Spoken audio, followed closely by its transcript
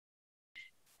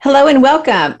Hello and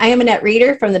welcome. I am Annette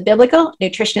Reeder from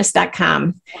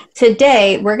thebiblicalnutritionist.com.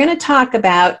 Today, we're going to talk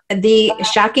about the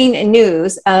shocking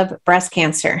news of breast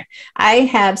cancer. I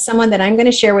have someone that I'm going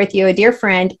to share with you, a dear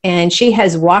friend, and she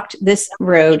has walked this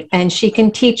road and she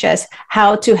can teach us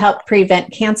how to help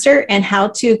prevent cancer and how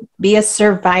to be a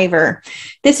survivor.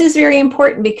 This is very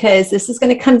important because this is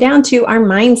going to come down to our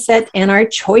mindset and our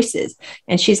choices.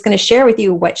 And she's going to share with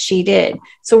you what she did.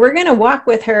 So we're going to walk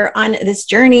with her on this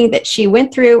journey that she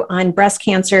went through on breast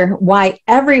cancer, why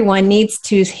everyone needs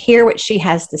to hear what she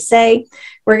has to say.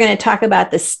 We're going to talk about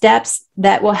the steps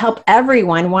that will help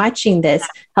everyone watching this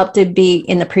help to be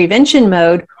in the prevention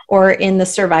mode or in the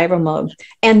survival mode.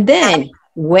 And then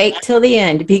wait till the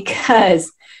end, because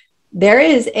there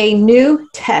is a new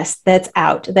test that's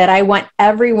out that I want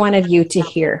every one of you to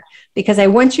hear, because I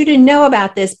want you to know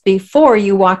about this before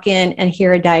you walk in and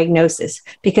hear a diagnosis.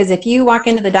 Because if you walk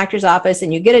into the doctor's office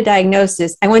and you get a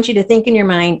diagnosis, I want you to think in your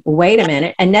mind, wait a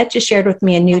minute, Annette just shared with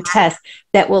me a new test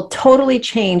that will totally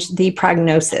change the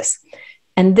prognosis.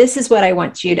 And this is what I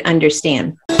want you to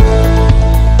understand.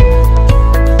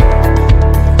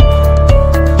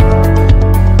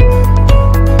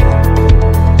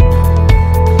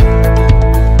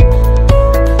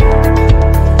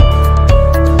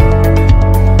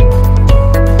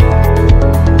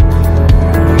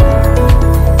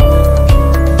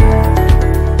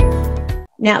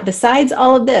 Now, besides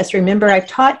all of this, remember I've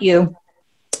taught you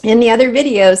in the other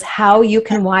videos how you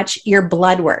can watch your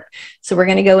blood work. So we're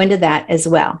going to go into that as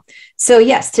well. So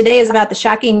yes, today is about the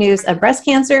shocking news of breast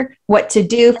cancer, what to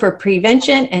do for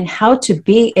prevention, and how to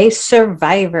be a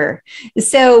survivor.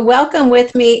 So welcome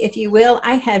with me, if you will.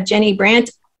 I have Ginny Brant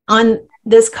on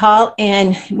this call,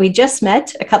 and we just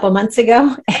met a couple months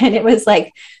ago, and it was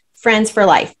like friends for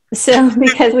life. So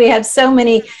because we have so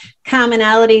many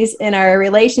commonalities in our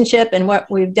relationship and what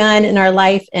we've done in our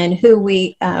life and who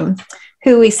we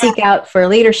seek out for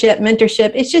leadership,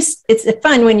 mentorship. It's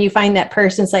fun when you find that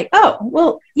person. It's like, oh,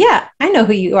 well, yeah, I know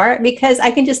who you are, because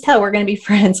I can just tell we're going to be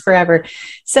friends forever.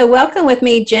 So welcome with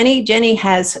me, Ginny. Ginny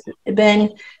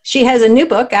she has a new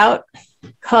book out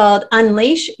called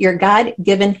Unleash Your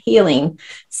God-Given Healing,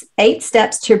 8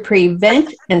 Steps to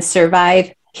Prevent and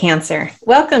Survive Cancer.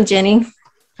 Welcome, Ginny.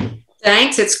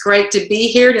 Thanks. It's great to be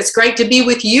here. And it's great to be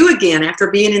with you again after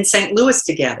being in St. Louis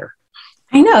together.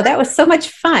 I know. That was so much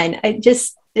fun.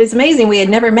 It's amazing. We had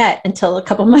never met until a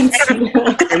couple months ago.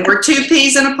 And we're 2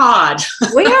 peas in a pod.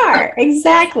 We are.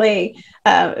 Exactly.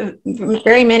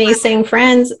 Very many same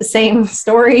friends, same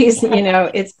stories. You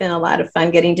know, it's been a lot of fun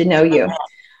getting to know you.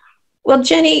 Well,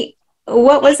 Ginny,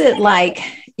 what was it like?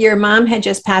 Your mom had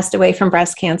just passed away from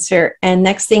breast cancer, and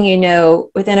next thing you know,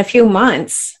 within a few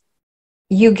months,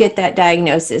 you get that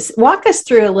diagnosis. Walk us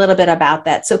through a little bit about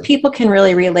that so people can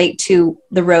really relate to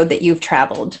the road that you've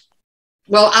traveled.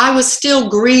 Well, I was still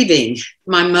grieving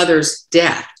my mother's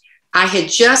death. I had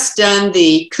just done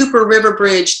the Cooper River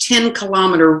Bridge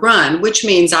 10-kilometer run, which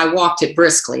means I walked it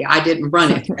briskly. I didn't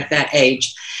run it at that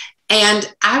age.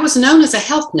 And I was known as a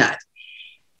health nut.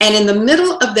 And in the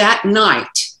middle of that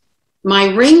night,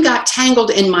 my ring got tangled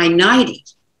in my nightie.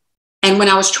 And when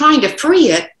I was trying to free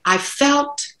it, I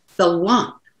felt the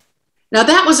lump. Now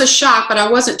that was a shock, but I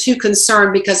wasn't too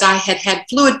concerned because I had had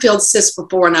fluid-filled cysts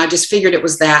before and I just figured it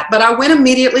was that. But I went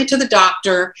immediately to the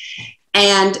doctor,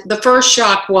 and the first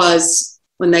shock was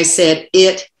when they said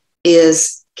it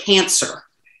is cancer.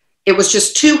 It was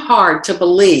just too hard to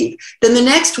believe. Then the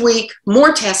next week,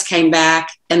 more tests came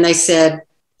back and they said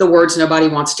the words nobody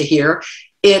wants to hear.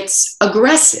 It's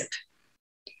aggressive.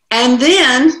 And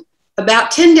then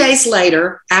about 10 days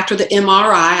later, after the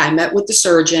MRI, I met with the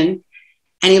surgeon,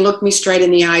 and he looked me straight in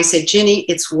the eye and said, Ginny,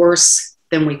 it's worse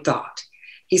than we thought.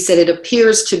 He said, it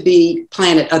appears to be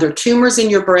planted other tumors in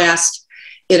your breast.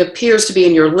 It appears to be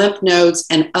in your lymph nodes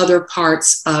and other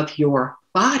parts of your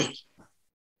body.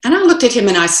 And I looked at him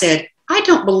and I said, I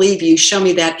don't believe you. Show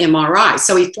me that MRI.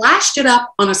 So he flashed it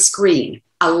up on a screen,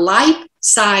 a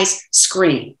life-size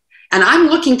screen. And I'm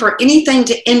looking for anything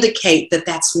to indicate that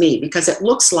that's me, because it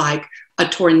looks like a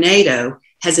tornado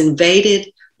has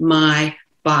invaded my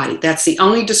body. That's the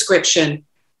only description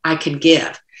I could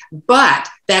give. But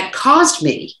that caused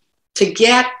me to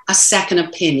get a second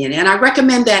opinion. And I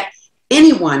recommend that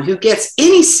anyone who gets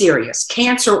any serious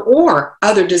cancer or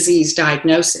other disease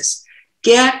diagnosis,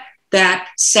 get that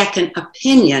second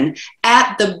opinion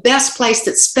at the best place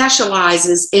that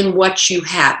specializes in what you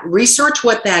have. Research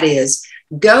what that is.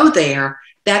 Go there.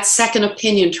 That second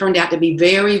opinion turned out to be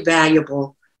very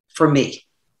valuable for me.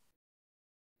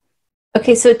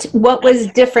 Okay, so what was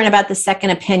different about the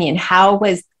second opinion? How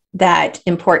was that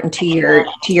important to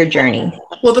your journey?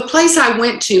 Well, the place I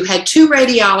went to had 2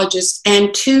 radiologists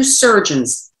and 2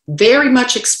 surgeons, very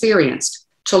much experienced,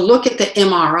 to look at the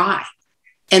MRI.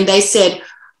 And they said,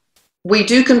 we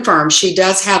do confirm she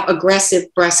does have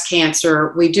aggressive breast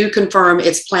cancer. We do confirm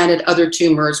it's planted other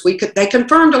tumors. They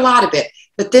confirmed a lot of it.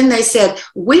 But then they said,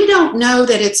 we don't know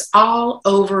that it's all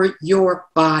over your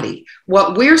body.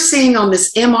 What we're seeing on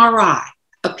this MRI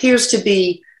appears to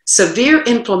be severe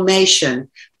inflammation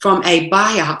from a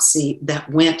biopsy that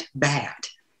went bad.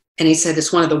 And he said,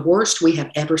 it's one of the worst we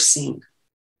have ever seen.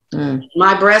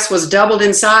 My breast was doubled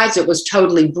in size. It was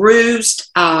totally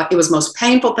bruised. It was the most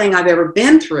painful thing I've ever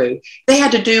been through. They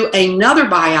had to do another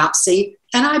biopsy,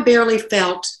 and I barely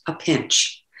felt a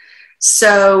pinch.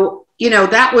 So,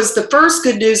 that was the first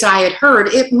good news I had heard.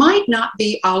 It might not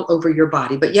be all over your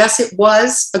body, but yes, it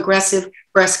was aggressive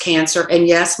breast cancer. And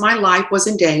yes, my life was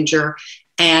in danger,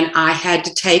 and I had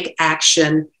to take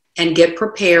action and get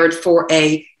prepared for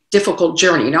a difficult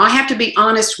journey. Now, I have to be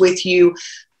honest with you.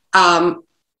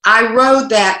 I rode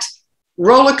that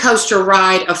roller coaster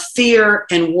ride of fear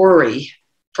and worry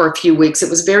for a few weeks. It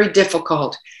was very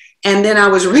difficult. And then I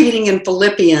was reading in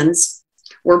Philippians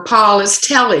where Paul is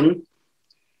telling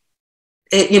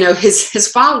his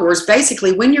followers,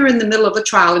 basically, when you're in the middle of a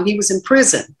trial, and he was in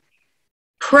prison,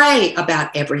 pray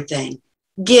about everything,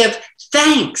 give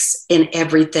thanks in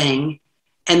everything.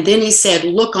 And then he said,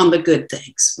 look on the good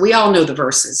things. We all know the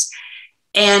verses.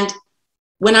 And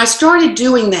when I started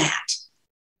doing that,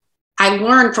 I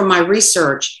learned from my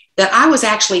research that I was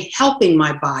actually helping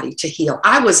my body to heal.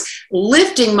 I was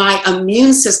lifting my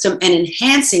immune system and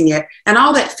enhancing it. And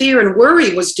all that fear and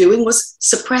worry was doing was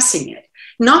suppressing it.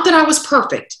 Not that I was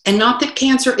perfect, and not that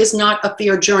cancer is not a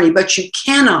fear journey, but you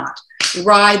cannot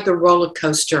ride the roller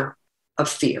coaster of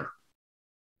fear.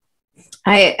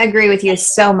 I agree with you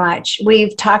so much.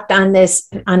 We've talked on this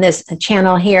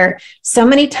channel here so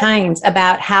many times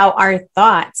about how our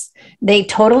thoughts, they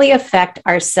totally affect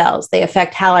our cells. They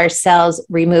affect how our cells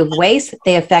remove waste.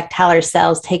 They affect how our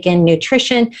cells take in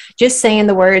nutrition. Just saying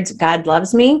the words, God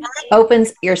loves me,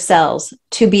 opens your cells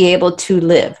to be able to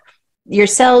live. Your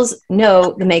cells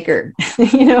know the maker,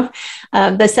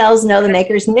 the cells know the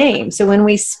maker's name. So when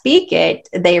we speak it,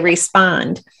 they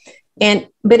respond.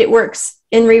 But it works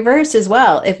in reverse as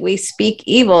well. If we speak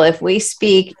evil, if we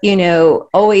speak,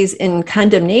 always in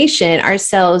condemnation, our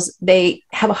cells, they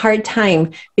have a hard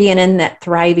time being in that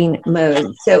thriving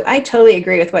mode. So I totally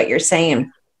agree with what you're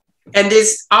saying. And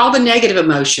there's all the negative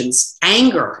emotions,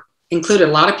 anger included.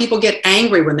 A lot of people get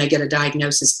angry when they get a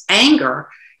diagnosis. Anger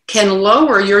can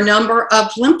lower your number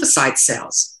of lymphocyte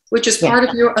cells, which is part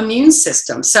of your immune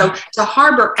system. So to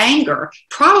harbor anger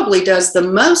probably does the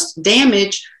most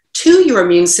damage to your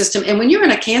immune system. And when you're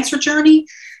in a cancer journey,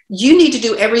 you need to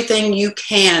do everything you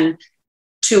can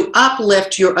to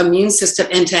uplift your immune system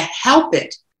and to help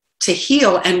it to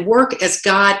heal and work as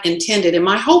God intended. And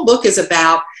my whole book is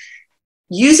about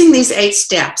using these 8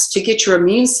 steps to get your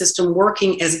immune system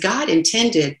working as God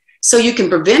intended, so you can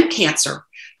prevent cancer,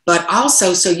 but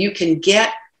also so you can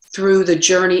get through the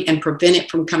journey and prevent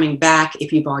it from coming back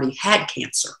if you've already had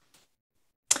cancer.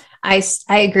 I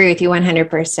agree with you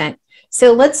 100%.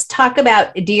 So let's talk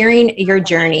about during your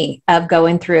journey of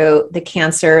going through the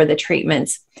cancer, the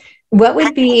treatments. What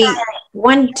would be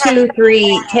 1, 2,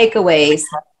 3 takeaways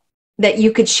that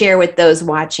you could share with those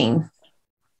watching?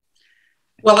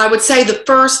 Well, I would say the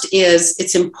first is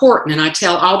it's important, and I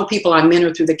tell all the people I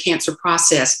mentor through the cancer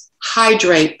process,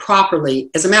 hydrate properly.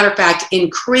 As a matter of fact,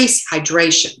 increase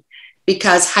hydration,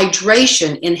 because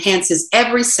hydration enhances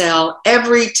every cell,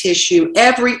 every tissue,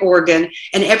 every organ,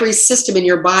 and every system in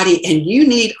your body. And you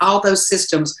need all those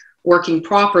systems working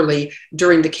properly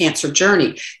during the cancer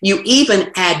journey. You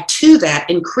even add to that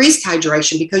increased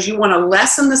hydration because you want to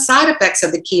lessen the side effects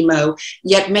of the chemo,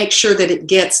 yet make sure that it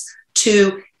gets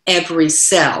to every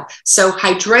cell. So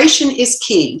hydration is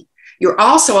key. You're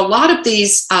also, a lot of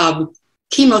these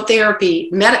chemotherapy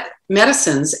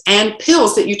medicines and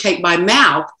pills that you take by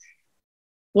mouth,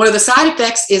 one of the side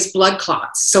effects is blood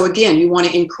clots. So again, you want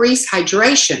to increase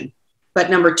hydration, but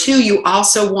number 2, you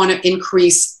also want to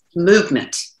increase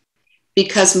movement,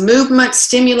 because movement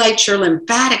stimulates your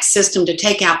lymphatic system to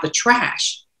take out the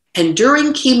trash. And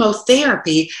during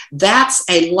chemotherapy, that's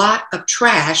a lot of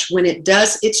trash when it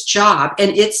does its job,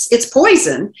 and it's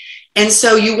poison. And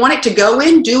so you want it to go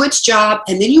in, do its job,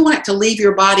 and then you want it to leave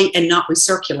your body and not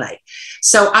recirculate.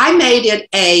 So I made it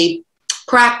a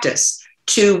practice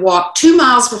to walk 2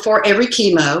 miles before every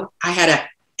chemo. I had an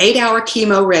 8-hour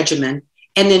chemo regimen,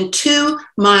 and then 2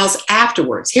 miles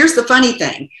afterwards. Here's the funny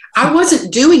thing. I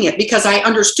wasn't doing it because I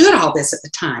understood all this at the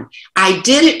time. I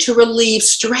did it to relieve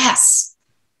stress.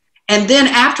 And then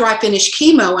after I finished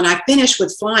chemo and I finished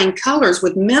with flying colors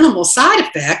with minimal side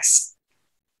effects,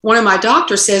 one of my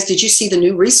doctors says, "Did you see the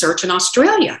new research in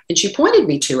Australia?" And she pointed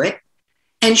me to it.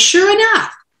 And sure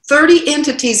enough, 30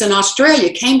 entities in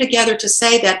Australia came together to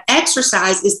say that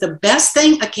exercise is the best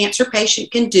thing a cancer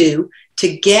patient can do to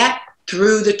get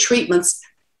through the treatments,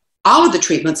 all of the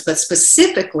treatments, but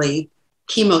specifically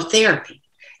chemotherapy.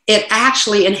 It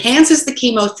actually enhances the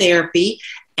chemotherapy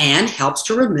and helps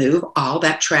to remove all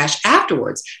that trash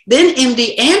afterwards. Then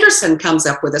MD Anderson comes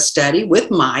up with a study with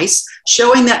mice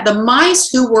showing that the mice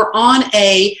who were on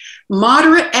a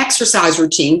moderate exercise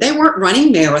routine, they weren't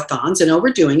running marathons and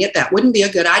overdoing it. That wouldn't be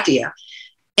a good idea.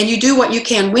 And you do what you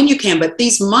can when you can, but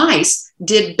these mice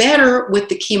did better with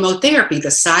the chemotherapy.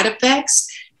 The side effects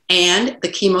and the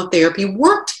chemotherapy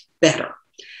worked better.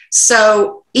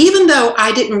 So even though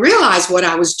I didn't realize what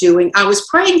I was doing, I was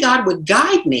praying God would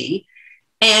guide me.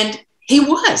 And he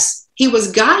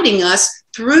was guiding us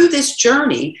through this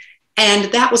journey.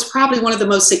 And that was probably one of the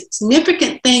most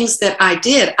significant things that I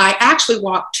did. I actually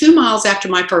walked 2 miles after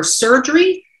my first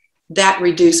surgery. That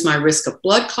reduced my risk of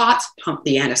blood clots, pumped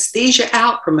the anesthesia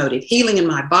out, promoted healing in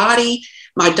my body.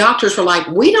 My doctors were like,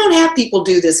 "We don't have people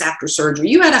do this after surgery.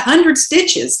 You had 100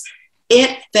 stitches.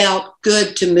 It felt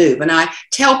good to move. And I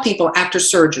tell people after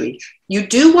surgery, you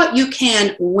do what you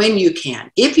can when you can.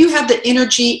 If you have the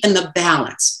energy and the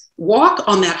balance, walk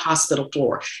on that hospital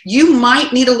floor. You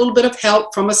might need a little bit of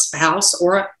help from a spouse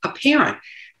or a parent,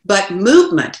 but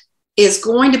movement is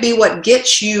going to be what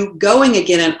gets you going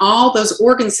again and all those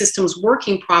organ systems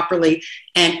working properly.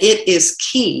 And it is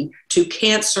key to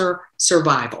cancer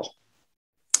survival."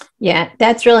 Yeah,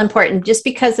 that's real important. Just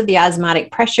because of the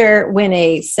osmotic pressure, when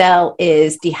a cell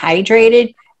is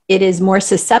dehydrated, it is more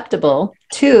susceptible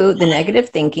to the negative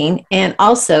thinking and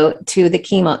also to the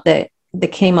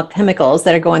chemicals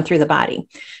that are going through the body.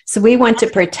 So we want to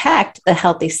protect the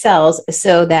healthy cells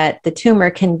so that the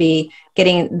tumor can be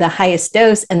getting the highest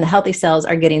dose and the healthy cells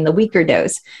are getting the weaker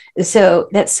dose. So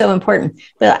that's so important.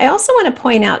 But I also want to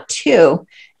point out too,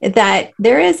 that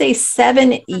there is a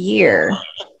 7-year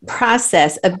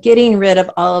process of getting rid of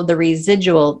all of the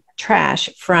residual trash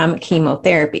from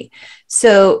chemotherapy.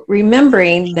 So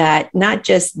remembering that not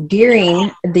just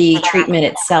during the treatment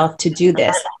itself to do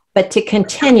this, but to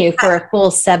continue for a full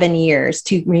 7 years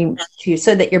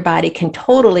so that your body can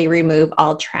totally remove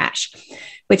all trash,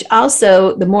 which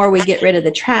also, the more we get rid of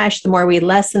the trash, the more we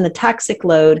lessen the toxic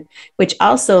load, which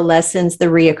also lessens the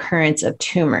reoccurrence of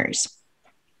tumors.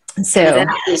 So that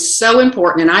is so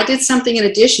important. And I did something in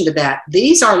addition to that.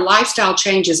 These are lifestyle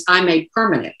changes I made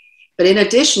permanent. But in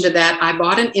addition to that, I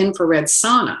bought an infrared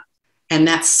sauna. And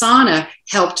that sauna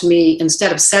helped me,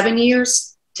 instead of 7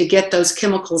 years, to get those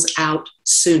chemicals out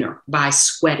sooner by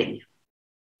sweating.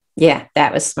 Yeah,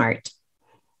 that was smart.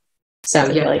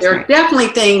 So yeah, really there are definitely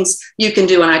things you can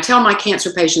do. And I tell my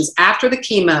cancer patients after the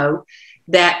chemo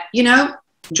that,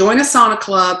 join a sauna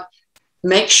club.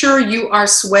 Make sure you are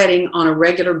sweating on a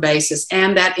regular basis,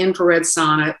 and that infrared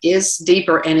sauna is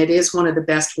deeper and it is one of the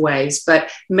best ways.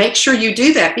 But make sure you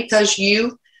do that because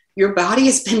your body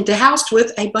has been doused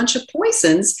with a bunch of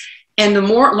poisons, and the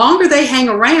longer they hang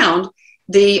around,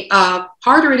 the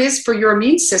harder it is for your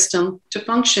immune system to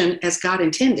function as God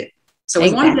intended. So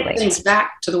we want to get things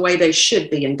back to the way they should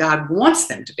be, and God wants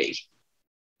them to be.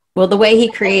 Well, the way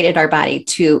he created our body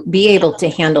to be able to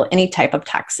handle any type of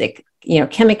toxic,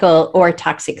 chemical or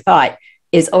toxic thought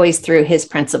is always through his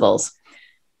principles.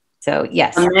 So,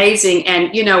 yes. Amazing.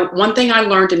 And, one thing I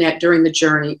learned, Annette, during the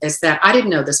journey is that I didn't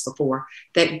know this before,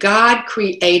 that God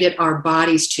created our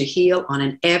bodies to heal on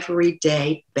an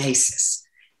everyday basis.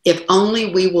 If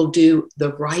only we will do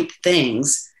the right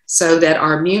things so that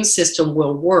our immune system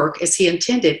will work as he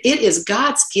intended. It is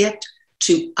God's gift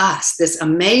to us, this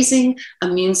amazing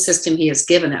immune system he has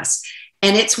given us.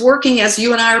 And it's working as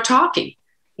you and I are talking.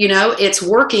 It's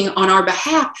working on our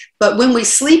behalf. But when we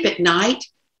sleep at night,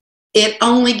 it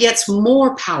only gets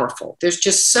more powerful. There's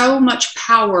just so much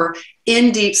power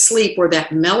in deep sleep where that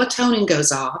melatonin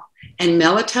goes off. And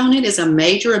melatonin is a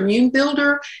major immune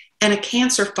builder and a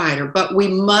cancer fighter. But we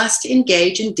must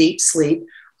engage in deep sleep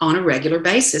on a regular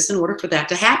basis in order for that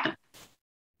to happen.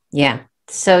 Yeah,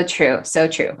 so true. So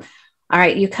true. All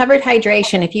right, you covered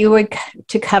hydration. If you would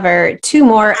to cover 2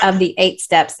 more of the 8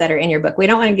 steps that are in your book. We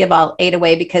don't want to give all 8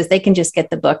 away because they can just get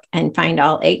the book and find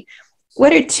all 8.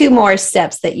 What are 2 more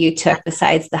steps that you took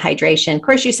besides the hydration? Of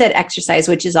course, you said exercise,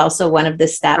 which is also one of the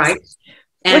steps. Right.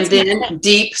 And then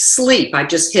deep sleep, I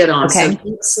just hit on. Okay. So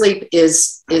deep sleep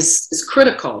is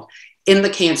critical in the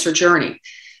cancer journey.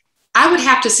 I would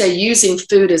have to say using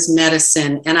food as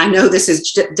medicine, and I know this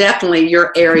is definitely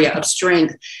your area of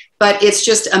strength. But it's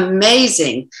just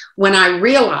amazing when I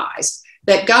realized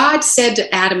that God said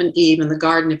to Adam and Eve in the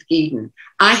Garden of Eden,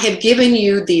 I have given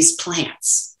you these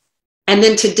plants. And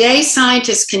then today,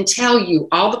 scientists can tell you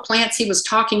all the plants he was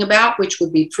talking about, which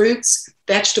would be fruits,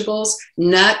 vegetables,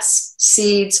 nuts,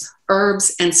 seeds,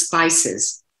 herbs, and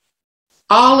spices.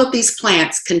 All of these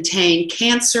plants contain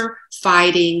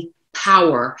cancer-fighting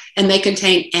power, and they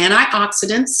contain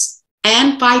antioxidants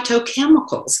and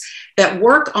phytochemicals that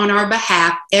work on our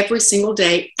behalf every single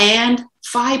day, and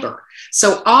fiber.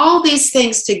 So all these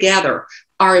things together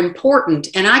are important.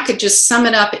 And I could just sum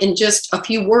it up in just a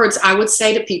few words. I would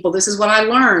say to people, this is what I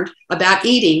learned about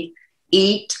eating: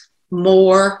 eat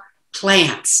more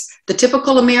plants. The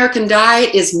typical American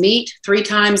diet is meat 3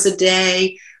 times a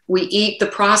day. We eat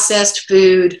the processed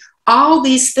food. All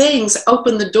these things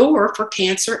open the door for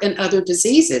cancer and other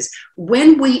diseases.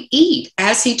 When we eat,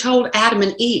 as he told Adam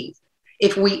and Eve,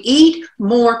 if we eat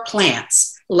more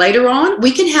plants, later on,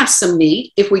 we can have some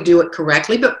meat if we do it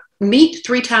correctly, but meat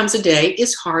 3 times a day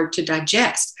is hard to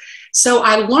digest. So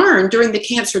I learned during the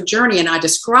cancer journey, and I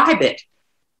describe it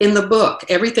in the book,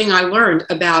 everything I learned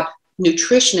about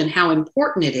nutrition and how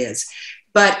important it is.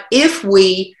 But if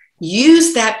we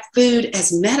use that food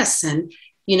as medicine,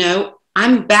 you know,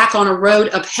 I'm back on a road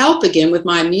of health again with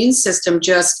my immune system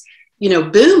just, you know,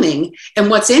 booming. And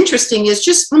what's interesting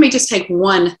is let me just take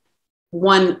one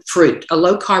fruit, a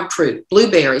low carb fruit,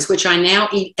 blueberries, which I now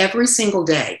eat every single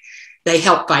day. They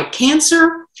help fight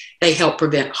cancer. They help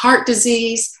prevent heart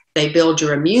disease. They build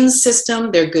your immune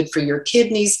system. They're good for your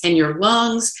kidneys and your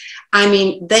lungs. I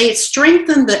mean, they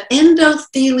strengthen the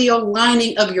endothelial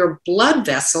lining of your blood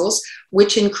vessels,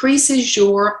 which increases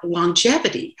your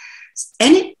longevity.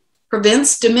 And it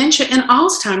prevents dementia and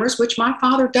Alzheimer's, which my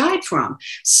father died from.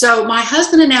 So my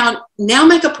husband and I now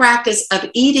make a practice of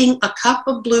eating a cup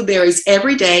of blueberries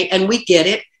every day, and we get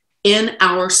it in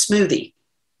our smoothie.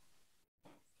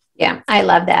 Yeah, I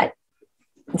love that.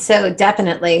 So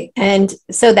definitely. And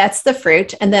so that's the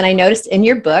fruit. And then I noticed in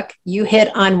your book, you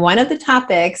hit on one of the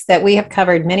topics that we have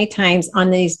covered many times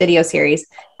on these video series,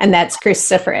 and that's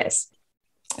cruciferous.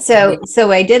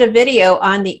 So I did a video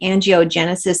on the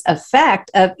angiogenesis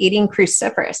effect of eating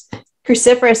cruciferous.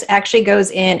 Cruciferous actually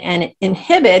goes in and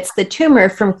inhibits the tumor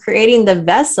from creating the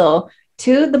vessel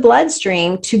to the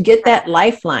bloodstream to get that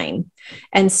lifeline.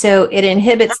 And so it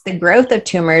inhibits the growth of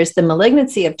tumors, the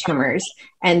malignancy of tumors,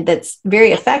 and that's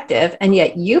very effective. And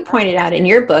yet you pointed out in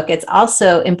your book, it's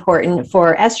also important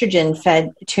for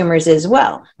estrogen-fed tumors as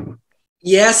well.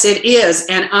 Yes, it is.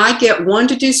 And I get 1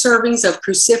 to 2 servings of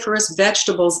cruciferous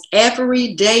vegetables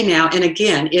every day now. And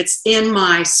again, it's in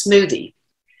my smoothie.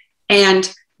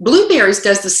 And blueberries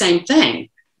does the same thing.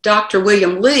 Dr.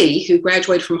 William Lee, who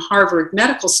graduated from Harvard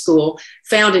Medical School,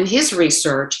 found in his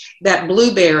research that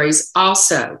blueberries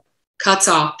also cuts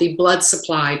off the blood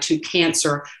supply to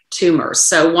cancer tumors.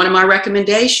 So one of my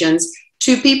recommendations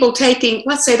to people taking,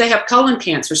 let's say they have colon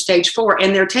cancer, stage 4,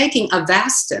 and they're taking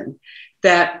Avastin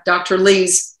that Dr.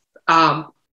 Lee's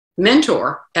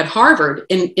mentor at Harvard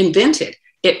invented.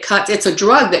 It's a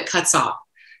drug that cuts off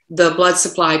the blood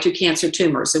supply to cancer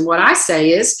tumors. And what I say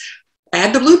is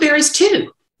add the blueberries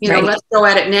too. You know, let's go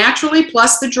at it naturally,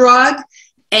 plus the drug.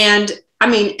 And I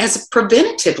mean, as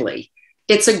preventatively,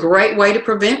 it's a great way to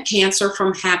prevent cancer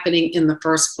from happening in the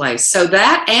first place. So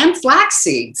that and flax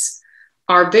seeds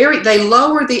they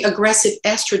lower the aggressive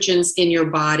estrogens in your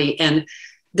body. And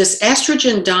this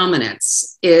estrogen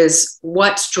dominance is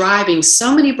what's driving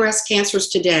so many breast cancers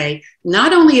today,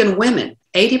 not only in women,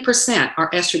 80% are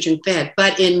estrogen fed,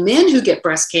 but in men who get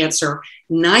breast cancer,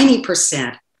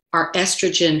 90% are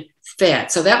estrogen fed.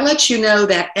 So that lets you know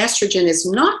that estrogen is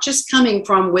not just coming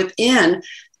from within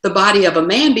the body of a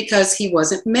man because he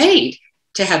wasn't made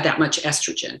to have that much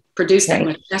estrogen, produce that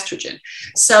much estrogen.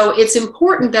 So it's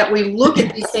important that we look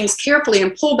at these things carefully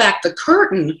and pull back the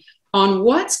curtain on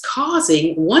what's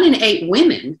causing 1 in 8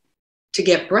 women to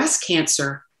get breast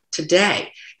cancer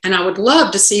today. And I would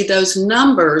love to see those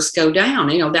numbers go down.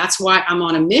 You know, that's why I'm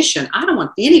on a mission. I don't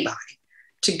want anybody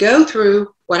to go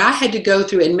through what I had to go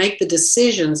through and make the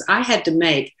decisions I had to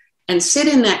make and sit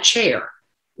in that chair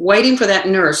waiting for that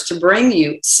nurse to bring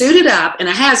you suited up in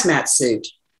a hazmat suit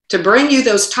to bring you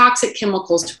those toxic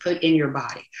chemicals to put in your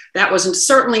body. That was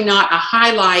certainly not a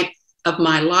highlight of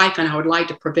my life, and I would like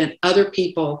to prevent other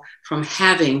people from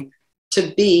having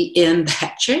to be in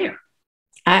that chair.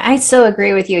 I so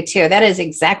agree with you too. That is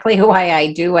exactly why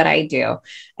I do what I do.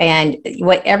 And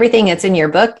everything that's in your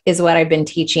book is what I've been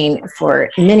teaching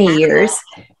for many years.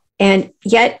 And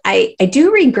yet I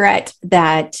do regret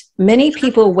that many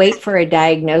people wait for a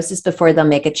diagnosis before they'll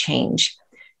make a change.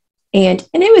 And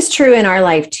it was true in our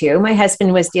life too. My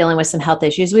husband was dealing with some health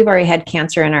issues. We've already had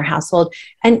cancer in our household.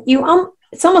 And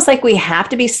it's almost like we have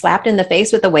to be slapped in the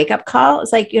face with a wake-up call.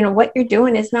 It's like, what you're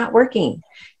doing is not working,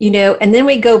 and then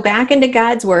we go back into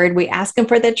God's word. We ask him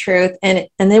for the truth. And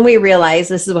then we realize,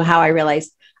 this is how I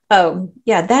realized, oh,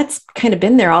 yeah, that's kind of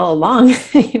been there all along.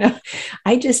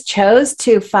 I just chose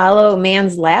to follow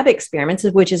man's lab experiments,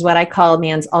 which is what I call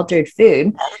man's altered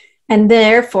food. And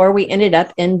therefore, we ended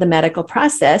up in the medical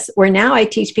process where now I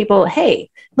teach people, hey,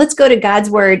 let's go to God's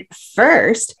word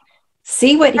first,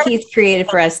 see what he's created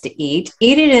for us to eat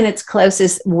it in its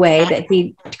closest way that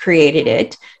he created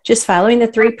it, just following the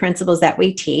 3 principles that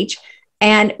we teach.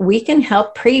 And we can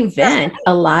help prevent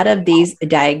a lot of these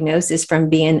diagnoses from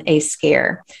being a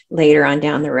scare later on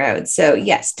down the road. So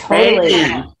yes,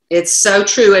 totally. It's so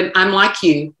true. And I'm like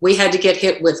you. We had to get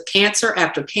hit with cancer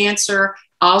after cancer,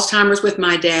 Alzheimer's with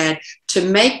my dad, to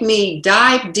make me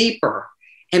dive deeper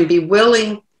and be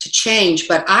willing to change.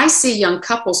 But I see young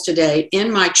couples today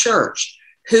in my church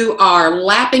who are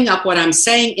lapping up what I'm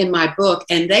saying in my book,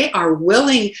 and they are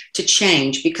willing to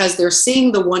change because they're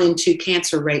seeing the 1 in 2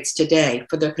 cancer rates today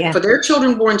for their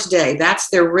children born today. That's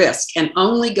their risk, and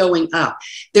only going up.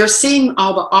 They're seeing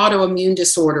all the autoimmune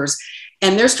disorders,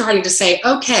 and they're starting to say,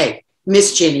 okay,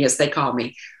 Miss Ginny, as they call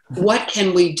me, what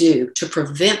can we do to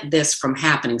prevent this from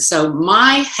happening? So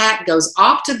my hat goes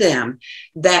off to them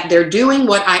that they're doing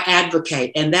what I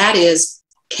advocate, and that is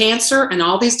cancer and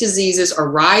all these diseases are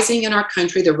rising in our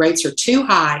country. The rates are too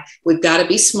high. We've got to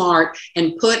be smart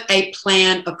and put a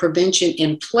plan of prevention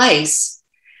in place.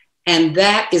 And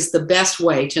that is the best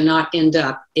way to not end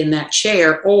up in that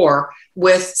chair or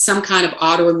with some kind of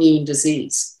autoimmune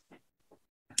disease.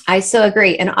 I so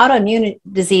agree. And autoimmune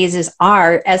diseases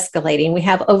are escalating. We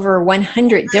have over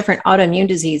 100 different autoimmune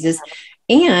diseases,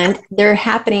 and they're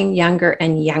happening younger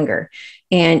and younger.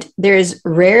 And there's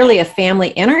rarely a family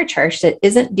in our church that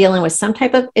isn't dealing with some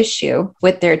type of issue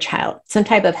with their child, some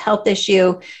type of health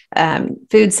issue,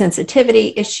 food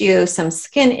sensitivity issue, some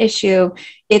skin issue.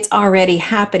 It's already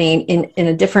happening in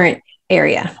a different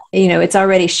area. It's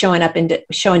already showing up and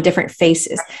showing different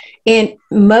faces. And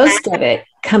most of it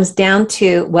comes down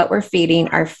to what we're feeding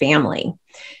our family.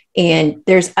 And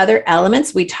there's other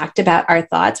elements. We talked about our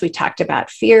thoughts. We talked about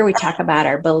fear. We talk about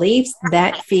our beliefs.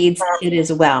 That feeds it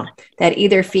as well. That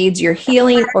either feeds your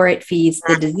healing or it feeds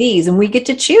the disease. And we get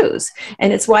to choose.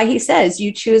 And it's why he says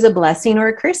you choose a blessing or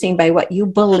a cursing by what you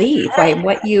believe, by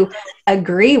what you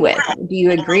agree with. Do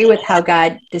you agree with how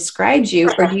God describes you,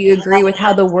 or do you agree with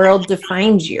how the world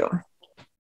defines you?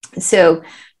 So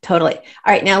totally. All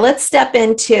right. Now let's step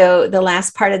into the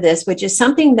last part of this, which is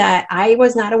something that I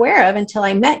was not aware of until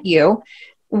I met you.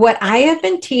 What I have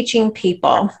been teaching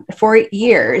people for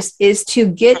years is to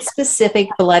get specific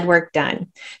blood work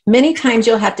done. Many times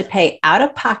you'll have to pay out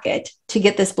of pocket to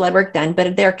get this blood work done,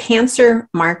 but they're cancer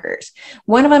markers.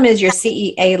 One of them is your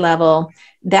CEA level.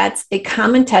 That's a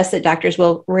common test that doctors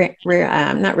will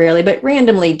not rarely, but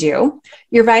randomly do.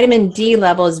 Your vitamin D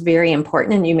level is very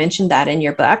important, and you mentioned that in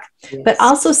your book, yes. But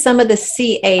also some of the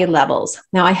CA levels.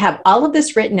 Now, I have all of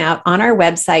this written out on our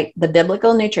website,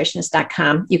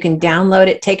 thebiblicalnutritionist.com. You can download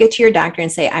it, take it to your doctor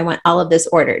and say, I want all of this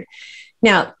ordered.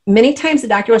 Now, many times the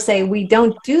doctor will say, we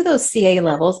don't do those CA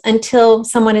levels until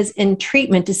someone is in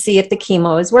treatment to see if the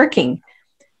chemo is working.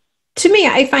 To me,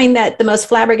 I find that the most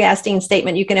flabbergasting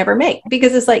statement you can ever make,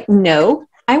 because it's like, no,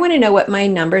 I want to know what my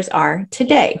numbers are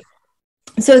today.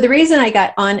 So the reason I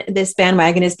got on this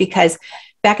bandwagon is because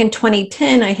back in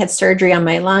 2010, I had surgery on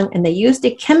my lung, and they used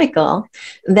a chemical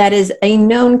that is a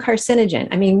known carcinogen.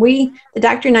 I mean, the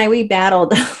doctor and I, we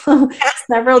battled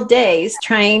several days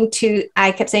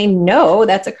I kept saying, no,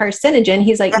 that's a carcinogen.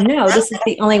 He's like, no, this is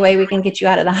the only way we can get you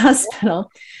out of the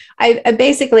hospital. I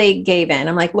basically gave in.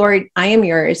 I'm like, Lord, I am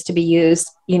yours to be used,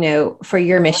 for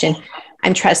your mission.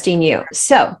 I'm trusting you.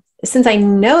 So since I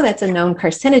know that's a known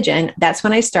carcinogen, that's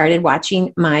when I started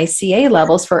watching my CA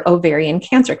levels for ovarian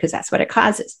cancer, because that's what it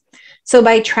causes. So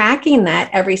by tracking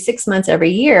that every 6 months, every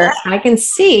year, I can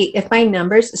see if my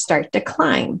numbers start to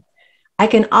climb. I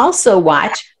can also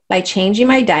watch by changing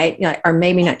my diet, or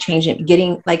maybe not changing,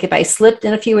 if I slipped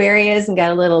in a few areas and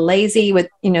got a little lazy with,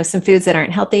 some foods that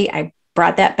aren't healthy, I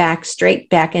brought that straight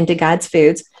back into God's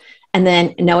foods. And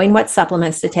then knowing what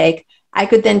supplements to take, I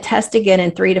could then test again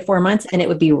in 3 to 4 months, and it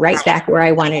would be right back where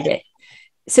I wanted it.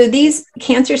 So these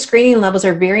cancer screening levels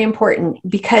are very important,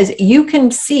 because you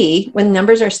can see when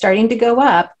numbers are starting to go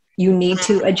up, you need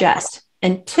to adjust.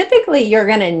 And typically you're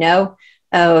going to know,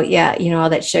 oh yeah, all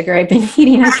that sugar I've been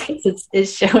eating, I guess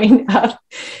it's showing up.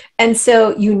 And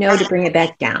so to bring it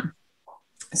back down.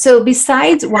 So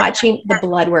besides watching the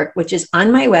blood work, which is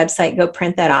on my website, go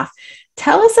print that off.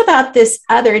 Tell us about this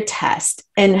other test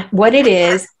and what it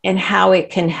is and how it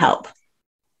can help.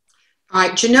 All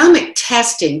right, genomic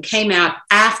testing came out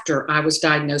after I was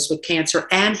diagnosed with cancer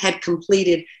and had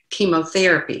completed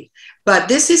chemotherapy. But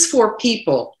this is for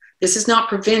people. This is not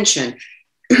prevention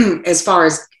as far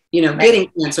as, getting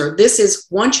cancer. This is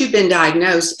once you've been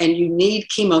diagnosed and you need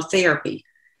chemotherapy.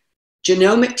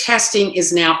 Genomic testing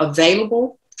is now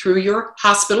available through your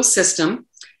hospital system.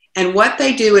 And what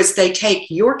they do is they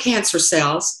take your cancer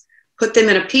cells, put them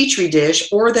in a petri dish,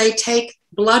 or they take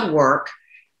blood work.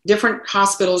 Different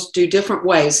hospitals do different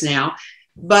ways now,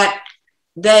 but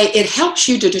it helps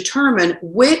you to determine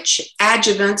which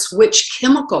adjuvants, which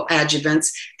chemical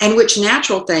adjuvants, and which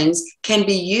natural things can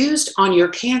be used on your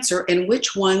cancer and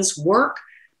which ones work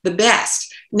the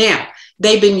best. Now,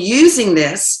 they've been using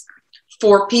this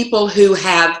for people who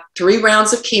have 3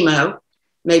 rounds of chemo,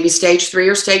 maybe stage 3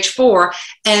 or stage 4,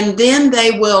 and then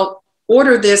they will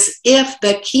order this if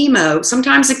the chemo,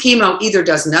 sometimes the chemo either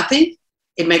does nothing,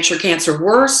 it makes your cancer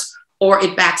worse, or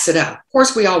it backs it up. Of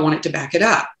course, we all want it to back it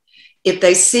up. If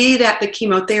they see that the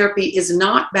chemotherapy is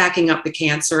not backing up the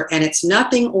cancer and it's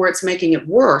nothing or it's making it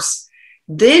worse,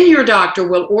 then your doctor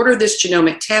will order this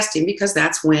genomic testing because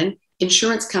that's when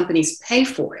insurance companies pay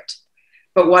for it.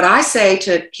 But what I say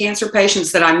to cancer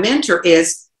patients that I mentor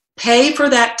is pay for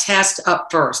that test up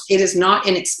first. It is not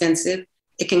inexpensive.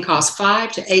 It can cost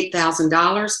 $5,000 to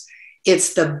 $8,000.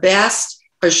 It's the best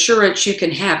assurance you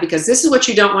can have because this is what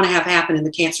you don't want to have happen in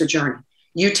the cancer journey.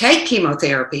 You take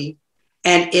chemotherapy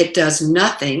and it does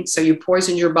nothing, so you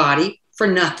poison your body for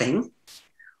nothing,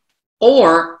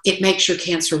 or it makes your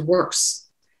cancer worse.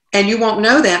 And you won't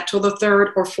know that till the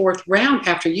 3rd or 4th round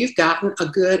after you've gotten a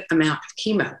good amount of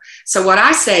chemo. So what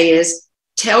I say is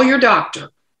tell your doctor,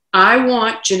 I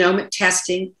want genomic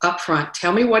testing up front.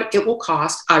 Tell me what it will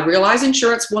cost. I realize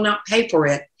insurance will not pay for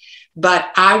it, but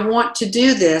I want to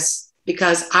do this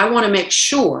because I want to make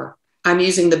sure I'm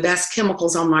using the best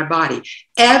chemicals on my body.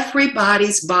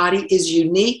 Everybody's body is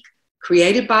unique,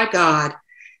 created by God.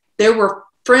 There were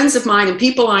friends of mine and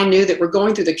people I knew that were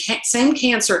going through the same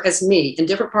cancer as me in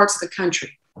different parts of the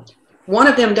country. One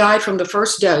of them died from the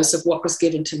first dose of what was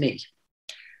given to me.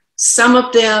 Some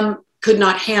of them could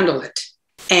not handle it,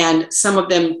 and some of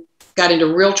them got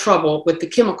into real trouble with the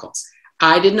chemicals.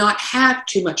 I did not have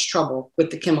too much trouble with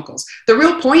the chemicals. The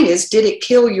real point is, did it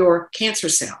kill your cancer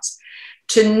cells?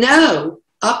 To know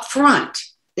up front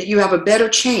that you have a better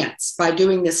chance by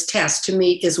doing this test, to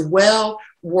me, is well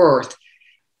worth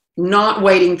not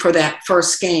waiting for that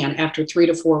first scan after 3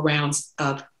 to 4 rounds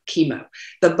of chemo.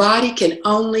 The body can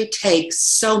only take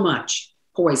so much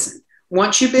poison.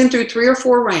 Once you've been through 3 or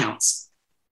 4 rounds,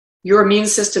 your immune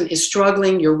system is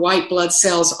struggling, your white blood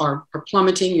cells are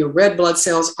plummeting, your red blood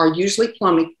cells are usually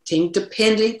plummeting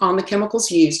depending on the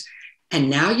chemicals used. And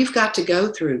now you've got to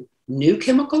go through new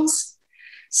chemicals.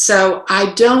 So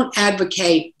I don't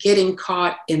advocate getting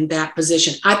caught in that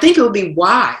position. I think it would be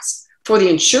wise for the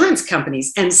insurance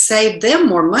companies and save them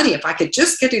more money if I could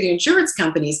just get to the insurance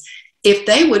companies if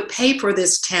they would pay for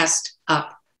this test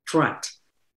up front.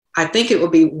 I think it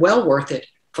would be well worth it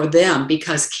for them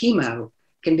because chemo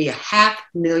can be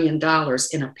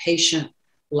 $500,000 in a patient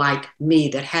like me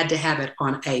that had to have it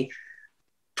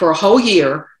for a whole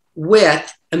year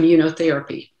with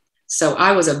immunotherapy. So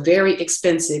I was a very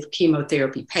expensive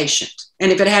chemotherapy patient. And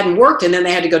if it hadn't worked and then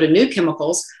they had to go to new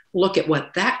chemicals, look at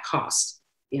what that cost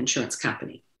the insurance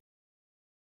company.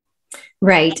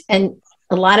 Right. And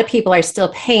a lot of people are still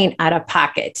paying out of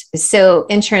pocket. So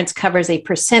insurance covers a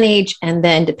percentage. And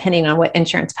then depending on what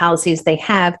insurance policies they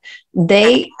have,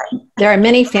 there are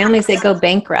many families that go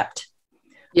bankrupt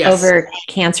over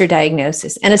cancer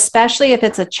diagnosis. And especially if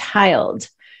it's a child.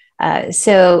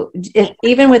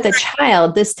 Even with a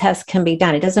child, this test can be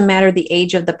done. It doesn't matter the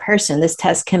age of the person, this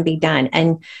test can be done.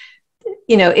 And,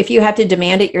 if you have to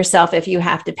demand it yourself, if you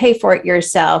have to pay for it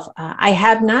yourself, I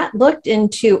have not looked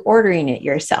into ordering it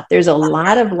yourself. There's a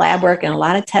lot of lab work and a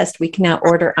lot of tests we can now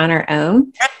order on our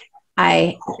own.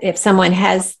 If someone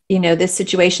has, this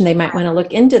situation, they might want to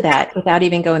look into that without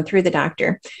even going through the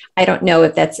doctor. I don't know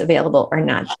if that's available or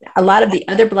not. A lot of the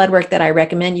other blood work that I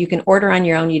recommend, you can order on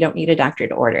your own. You don't need a doctor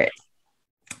to order it.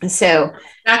 So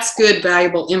that's good,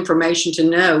 valuable information to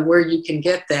know where you can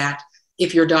get that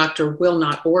if your doctor will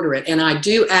not order it. And I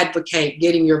do advocate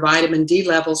getting your vitamin D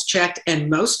levels checked,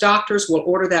 and most doctors will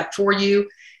order that for you.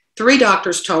 3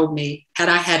 doctors told me, had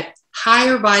I had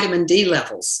higher vitamin D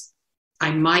levels, I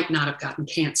might not have gotten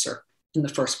cancer in the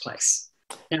first place.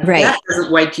 Now, that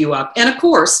doesn't wake you up. And of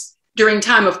course, during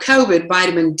time of COVID,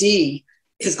 vitamin D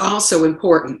is also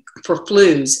important for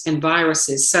flus and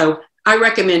viruses. So I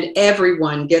recommend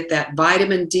everyone get that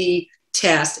vitamin D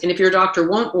test. And if your doctor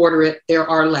won't order it, there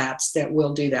are labs that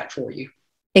will do that for you.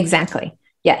 Exactly.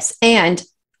 Yes. And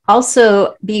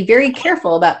also be very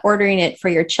careful about ordering it for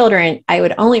your children. I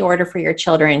would only order for your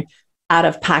children out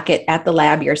of pocket at the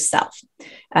lab yourself.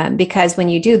 Because when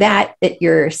you do that,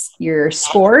 your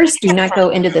scores do not go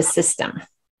into the system.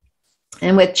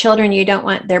 And with children, you don't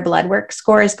want their blood work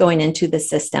scores going into the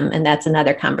system. And that's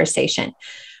another conversation.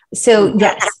 So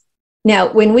yes.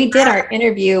 Now, when we did our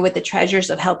interview with the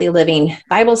Treasures of Healthy Living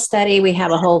Bible study, we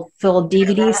have a whole full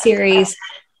DVD series.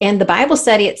 And the Bible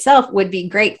study itself would be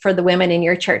great for the women in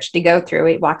your church to go through.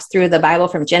 It walks through the Bible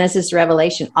from Genesis to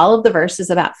Revelation, all of the verses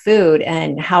about food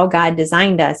and how God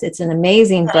designed us. It's an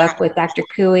amazing book with Dr.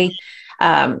 Cooey.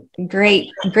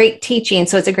 Great teaching.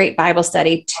 So it's a great Bible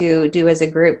study to do as a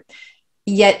group.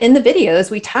 Yet in the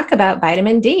videos, we talk about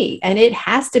vitamin D, and it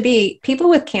has to be, people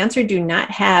with cancer do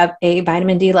not have a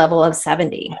vitamin D level of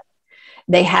 70.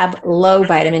 They have low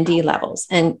vitamin D levels,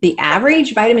 and the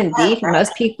average vitamin D for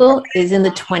most people is in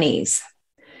the 20s.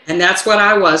 And that's what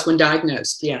I was when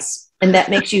diagnosed. Yes. And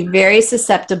that makes you very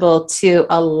susceptible to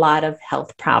a lot of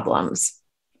health problems.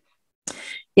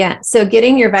 Yeah. So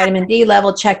getting your vitamin D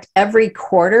level checked every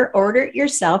quarter, order it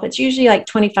yourself. It's usually like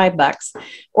 $25.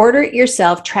 Order it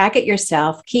yourself, track it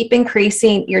yourself, keep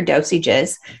increasing your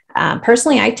dosages.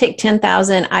 Personally, I take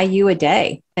 10,000 IU a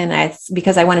day, and that's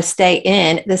because I want to stay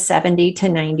in the 70 to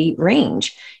 90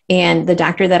 range. And the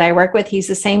doctor that I work with, he's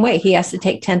the same way. He has to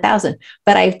take 10,000,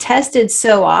 but I've tested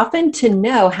so often to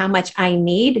know how much I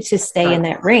need to stay in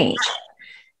that range.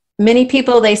 Many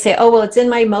people, they say, oh, well, it's in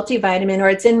my multivitamin or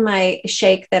it's in my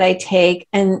shake that I take.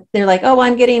 And they're like, oh, well,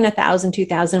 I'm getting 1,000,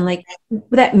 2,000. I'm like,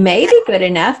 that may be good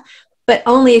enough, but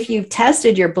only if you've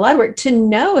tested your blood work to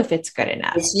know if it's good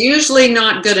enough. It's usually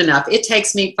not good enough. It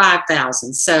takes me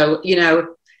 5,000. So,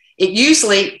 it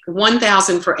usually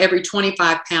 1,000 for every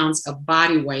 25 pounds of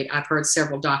body weight, I've heard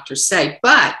several doctors say.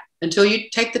 But until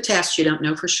you take the test, you don't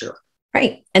know for sure.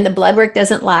 Right. And the blood work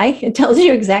doesn't lie. It tells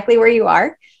you exactly where you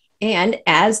are. And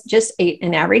as just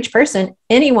an average person,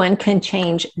 anyone can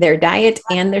change their diet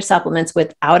and their supplements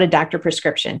without a doctor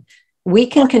prescription. We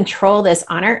can control this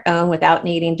on our own without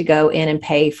needing to go in and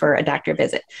pay for a doctor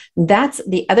visit. That's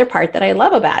the other part that I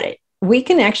love about it. We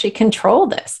can actually control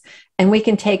this, and we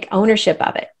can take ownership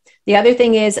of it. The other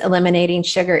thing is eliminating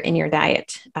sugar in your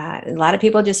diet. A lot of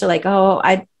people just are like, oh,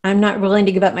 I'm not willing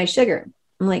to give up my sugar.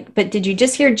 I'm like, but did you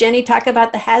just hear Jenny talk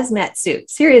about the hazmat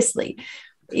suit? Seriously.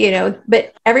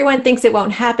 But everyone thinks it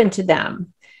won't happen to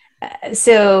them.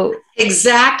 So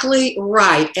exactly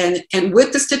right. And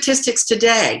with the statistics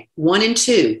today, 1 in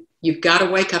 2, you've got to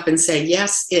wake up and say,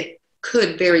 yes, it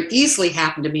could very easily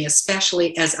happen to me,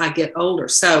 especially as I get older.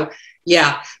 So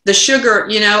yeah, the sugar,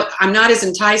 I'm not as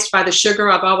enticed by the sugar.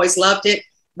 I've always loved it.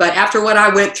 But after what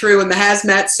I went through and the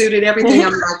hazmat suit and everything,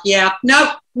 I'm like, yeah,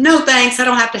 no, thanks. I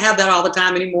don't have to have that all the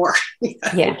time anymore.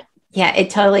 Yeah, it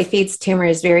totally feeds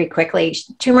tumors very quickly.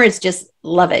 Tumors just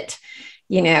love it.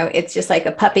 It's just like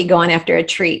a puppy going after a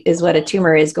treat is what a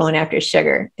tumor is going after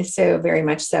sugar. So very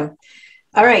much so.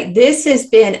 All right. This has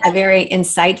been a very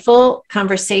insightful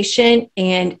conversation.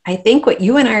 And I think what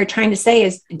you and I are trying to say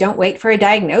is don't wait for a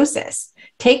diagnosis.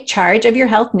 Take charge of your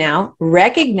health now.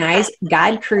 Recognize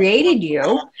God created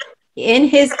you in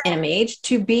his image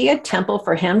to be a temple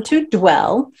for him to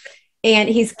dwell. And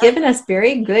he's given us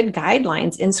very good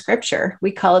guidelines in scripture.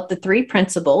 We call it the 3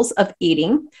 principles of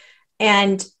eating.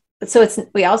 And so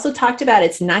we also talked about,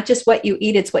 it's not just what you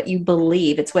eat, it's what you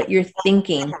believe. It's what you're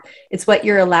thinking. It's what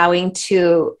you're allowing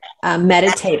to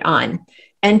meditate on.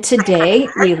 And today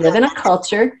we live in a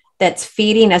culture that's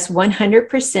feeding us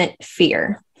 100%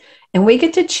 fear. And we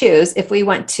get to choose if we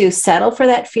want to settle for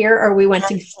that fear or we want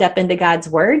to step into God's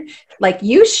word. Like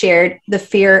you shared the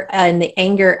fear and the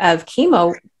anger of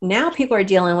chemo. Now people are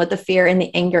dealing with the fear and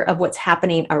the anger of what's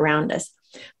happening around us.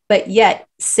 But yet,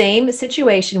 same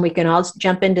situation, we can all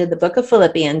jump into the book of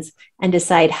Philippians and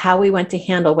decide how we want to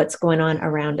handle what's going on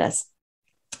around us.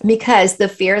 Because the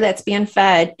fear that's being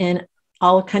fed in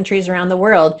all countries around the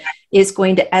world is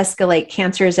going to escalate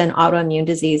cancers and autoimmune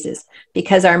diseases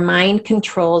because our mind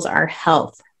controls our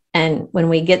health. And when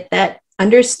we get that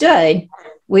understood,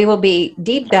 we will be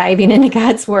deep diving into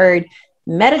God's word,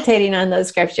 meditating on those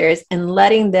scriptures and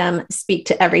letting them speak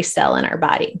to every cell in our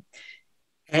body.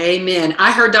 Amen.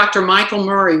 I heard Dr. Michael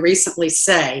Murray recently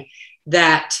say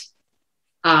that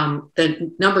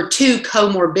the number 2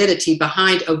 comorbidity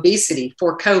behind obesity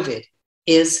for COVID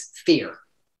is fear.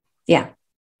 Yeah,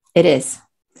 it is.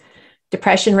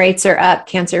 Depression rates are up,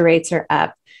 cancer rates are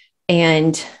up.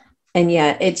 And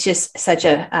yeah, it's just such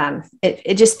a,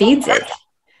 it just feeds it,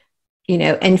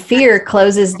 and fear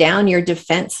closes down your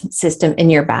defense system in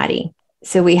your body.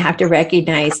 So we have to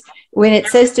recognize when it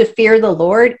says to fear the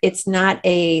Lord, it's not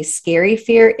a scary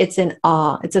fear. It's an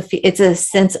awe. It's a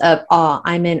sense of awe.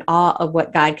 I'm in awe of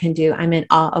what God can do. I'm in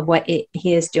awe of what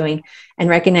he is doing, and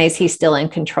recognize he's still in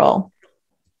control.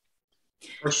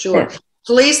 For sure.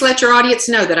 Please let your audience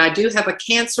know that I do have a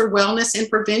cancer wellness and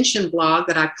prevention blog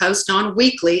that I post on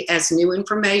weekly as new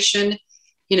information,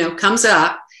 comes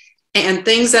up, and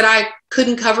things that I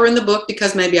couldn't cover in the book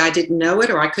because maybe I didn't know it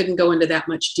or I couldn't go into that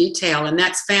much detail. And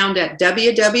that's found at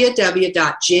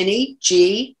www.Ginny,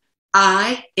 Ginny,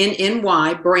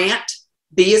 Brant,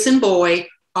 B as in boy,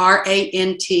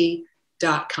 RANT.com.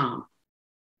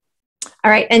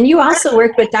 All right. And you also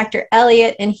worked with Dr.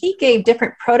 Elliott, and he gave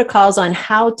different protocols on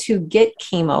how to get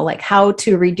chemo, like how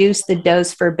to reduce the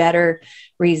dose for better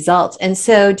results. And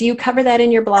so do you cover that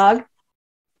in your blog?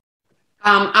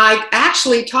 I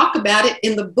actually talk about it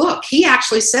in the book. He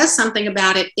actually says something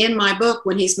about it in my book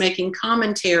when he's making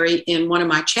commentary in one of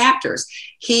my chapters.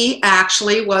 He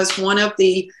actually was one of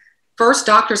the first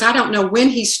doctors. I don't know when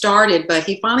he started, but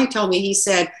he finally told me, he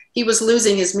said he was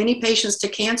losing as many patients to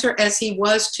cancer as he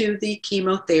was to the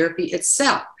chemotherapy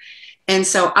itself. And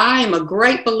so I am a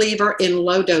great believer in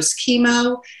low dose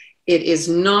chemo. It is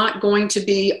not going to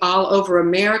be all over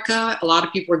America. A lot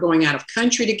of people are going out of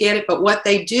country to get it. But what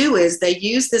they do is they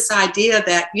use this idea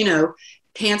that,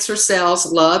 cancer cells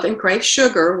love and crave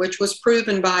sugar, which was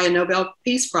proven by a Nobel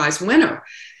Peace Prize winner,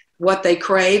 what they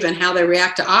crave and how they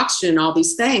react to oxygen and all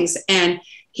these things. And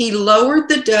he lowered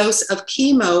the dose of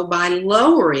chemo by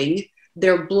lowering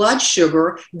their blood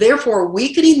sugar, therefore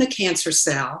weakening the cancer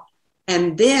cell.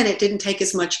 And then it didn't take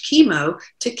as much chemo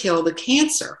to kill the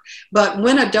cancer. But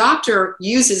when a doctor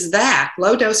uses that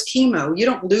low dose chemo, you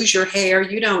don't lose your hair,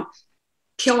 you don't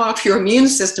kill off your immune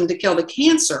system to kill the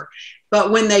cancer.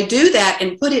 But when they do that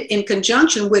and put it in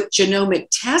conjunction with genomic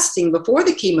testing before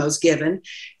the chemo is given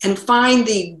and find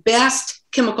the best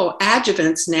chemical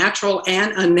adjuvants, natural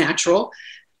and unnatural,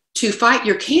 to fight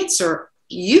your cancer,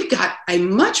 you've got a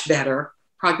much better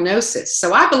prognosis.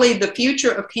 So I believe the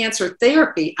future of cancer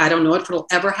therapy, I don't know if it'll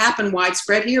ever happen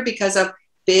widespread here because of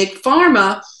big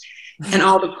pharma and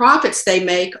all the profits they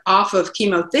make off of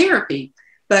chemotherapy.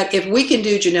 But if we can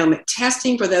do genomic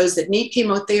testing for those that need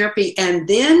chemotherapy and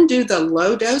then do the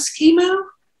low dose chemo,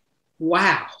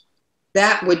 wow,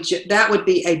 that would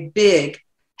be a big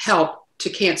help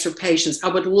to cancer patients. I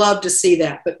would love to see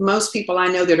that. But most people I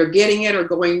know that are getting it are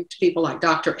going to people like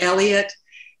Dr. Elliott.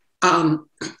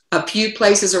 A few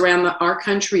places around our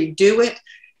country do it.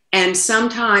 And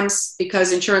sometimes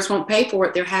because insurance won't pay for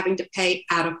it, they're having to pay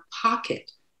out of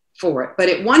pocket for it. But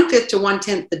at 1/5 to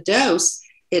 1/10 the dose,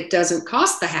 it doesn't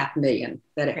cost the $500,000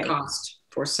 that it cost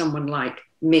for someone like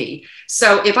me.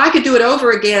 So if I could do it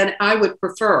over again, I would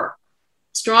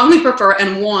strongly prefer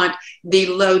and want the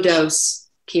low dose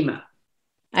chemo.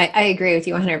 I agree with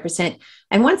you 100%.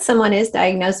 And once someone is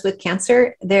diagnosed with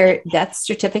cancer, their death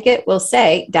certificate will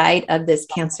say died of this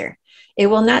cancer. It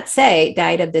will not say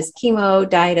died of this chemo,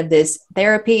 died of this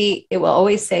therapy. It will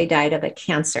always say died of a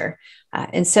cancer.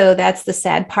 And so that's the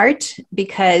sad part,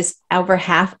 because over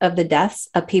half of the deaths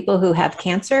of people who have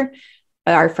cancer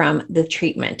are from the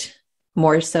treatment,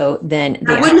 more so than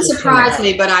the It wouldn't surprise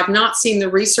me, but I've not seen the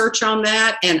research on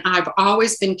that. And I've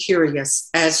always been curious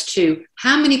as to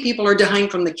how many people are dying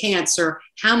from the cancer,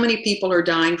 how many people are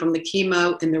dying from the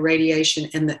chemo and the radiation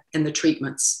and the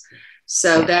treatments.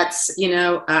 So that's,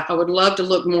 I would love to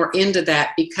look more into that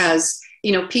because,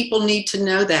 people need to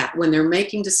know that when they're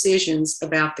making decisions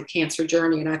about the cancer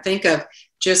journey. And I think of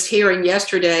just hearing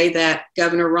yesterday that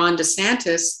Governor Ron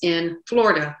DeSantis in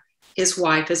Florida, his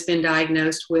wife has been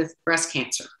diagnosed with breast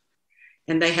cancer,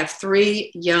 and they have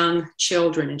 3 young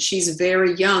children, and she's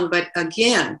very young. But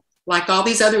again, like all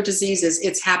these other diseases,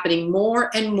 it's happening more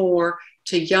and more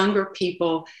to younger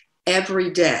people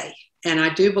every day. And I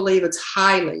do believe it's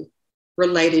highly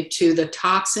related to the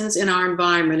toxins in our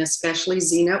environment, especially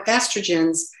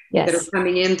xenoestrogens that are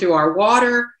coming in through our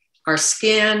water, our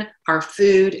skin, our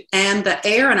food, and the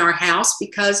air in our house,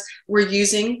 because we're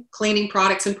using cleaning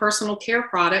products and personal care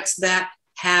products that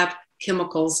have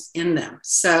chemicals in them.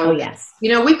 So,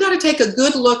 we've got to take a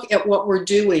good look at what we're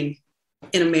doing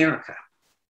in America.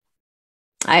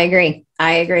 I agree.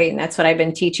 And that's what I've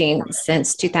been teaching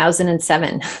since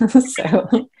 2007. So,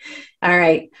 all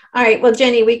right. Well,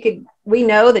 Jenny, we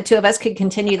know the two of us could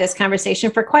continue this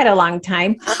conversation for quite a long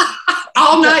time.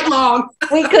 All night long.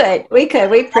 We could.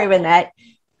 We've proven that.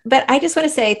 But I just want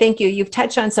to say thank you. You've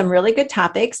touched on some really good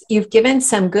topics. You've given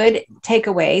some good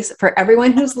takeaways for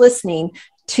everyone who's listening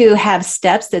to have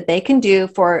steps that they can do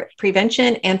for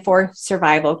prevention and for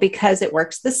survival, because it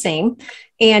works the same.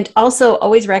 And also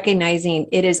always recognizing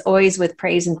it is always with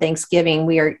praise and thanksgiving.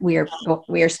 We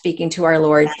are speaking to our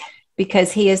Lord,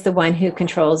 because he is the one who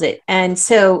controls it. And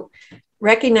so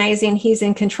recognizing he's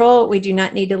in control, we do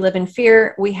not need to live in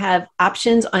fear. We have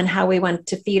options on how we want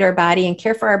to feed our body and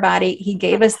care for our body. He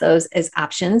gave us those as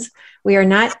options. We are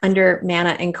not under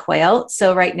manna and quail.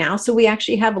 So right now, so we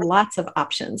actually have lots of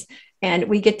options, and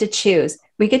we get to choose.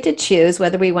 We get to choose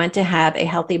whether we want to have a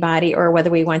healthy body or whether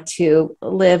we want to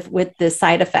live with the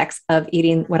side effects of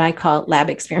eating what I call lab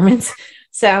experiments.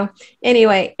 So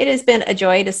anyway, it has been a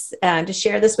joy to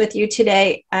share this with you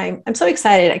today. I'm so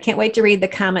excited. I can't wait to read the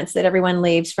comments that everyone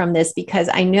leaves from this, because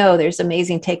I know there's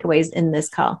amazing takeaways in this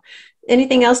call.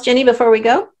 Anything else, Jenny, before we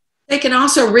go? They can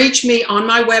also reach me on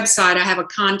my website. I have a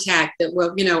contact that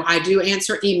will, I do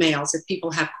answer emails if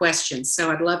people have questions.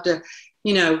 So I'd love to,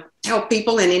 help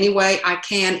people in any way I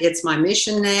can. It's my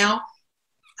mission now.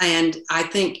 And I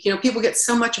think, people get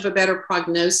so much of a better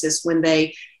prognosis when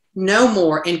they know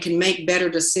more and can make better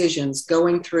decisions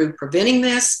going through preventing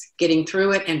this, getting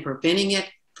through it, and preventing it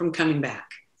from coming back.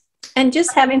 And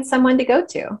just having someone to go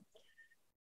to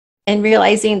and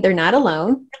realizing they're not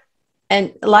alone.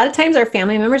 And a lot of times our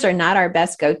family members are not our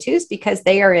best go-tos, because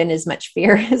they are in as much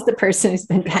fear as the person who's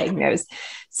been diagnosed.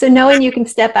 So knowing you can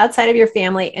step outside of your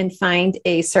family and find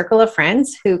a circle of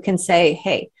friends who can say,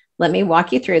 hey, let me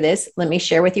walk you through this. Let me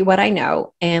share with you what I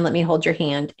know, and let me hold your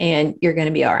hand, and you're going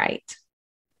to be all right.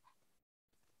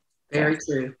 Very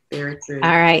true. Very true. All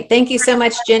right. Thank you so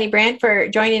much, Ginny Brant, for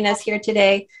joining us here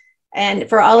today. And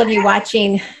for all of you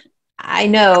watching, I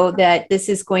know that this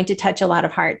is going to touch a lot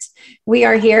of hearts. We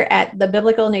are here at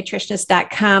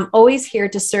thebiblicalnutritionist.com, always here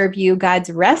to serve you God's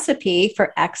recipe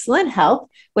for excellent health,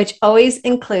 which always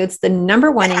includes the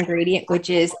number one ingredient, which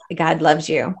is God loves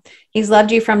you. He's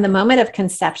loved you from the moment of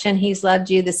conception. He's loved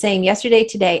you the same yesterday,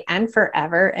 today, and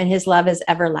forever. And his love is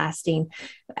everlasting.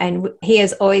 And he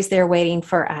is always there waiting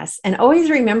for us. And always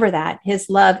remember that his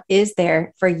love is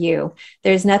there for you.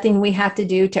 There's nothing we have to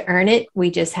do to earn it.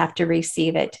 We just have to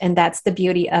receive it. And that's the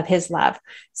beauty of his love.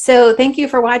 So thank you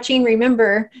for watching.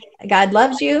 Remember, God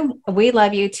loves you. We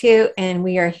love you too. And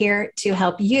we are here to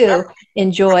help you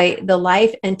enjoy the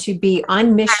life and to be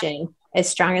on mission as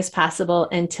strong as possible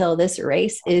until this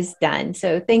race is done.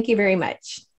 So thank you very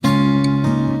much.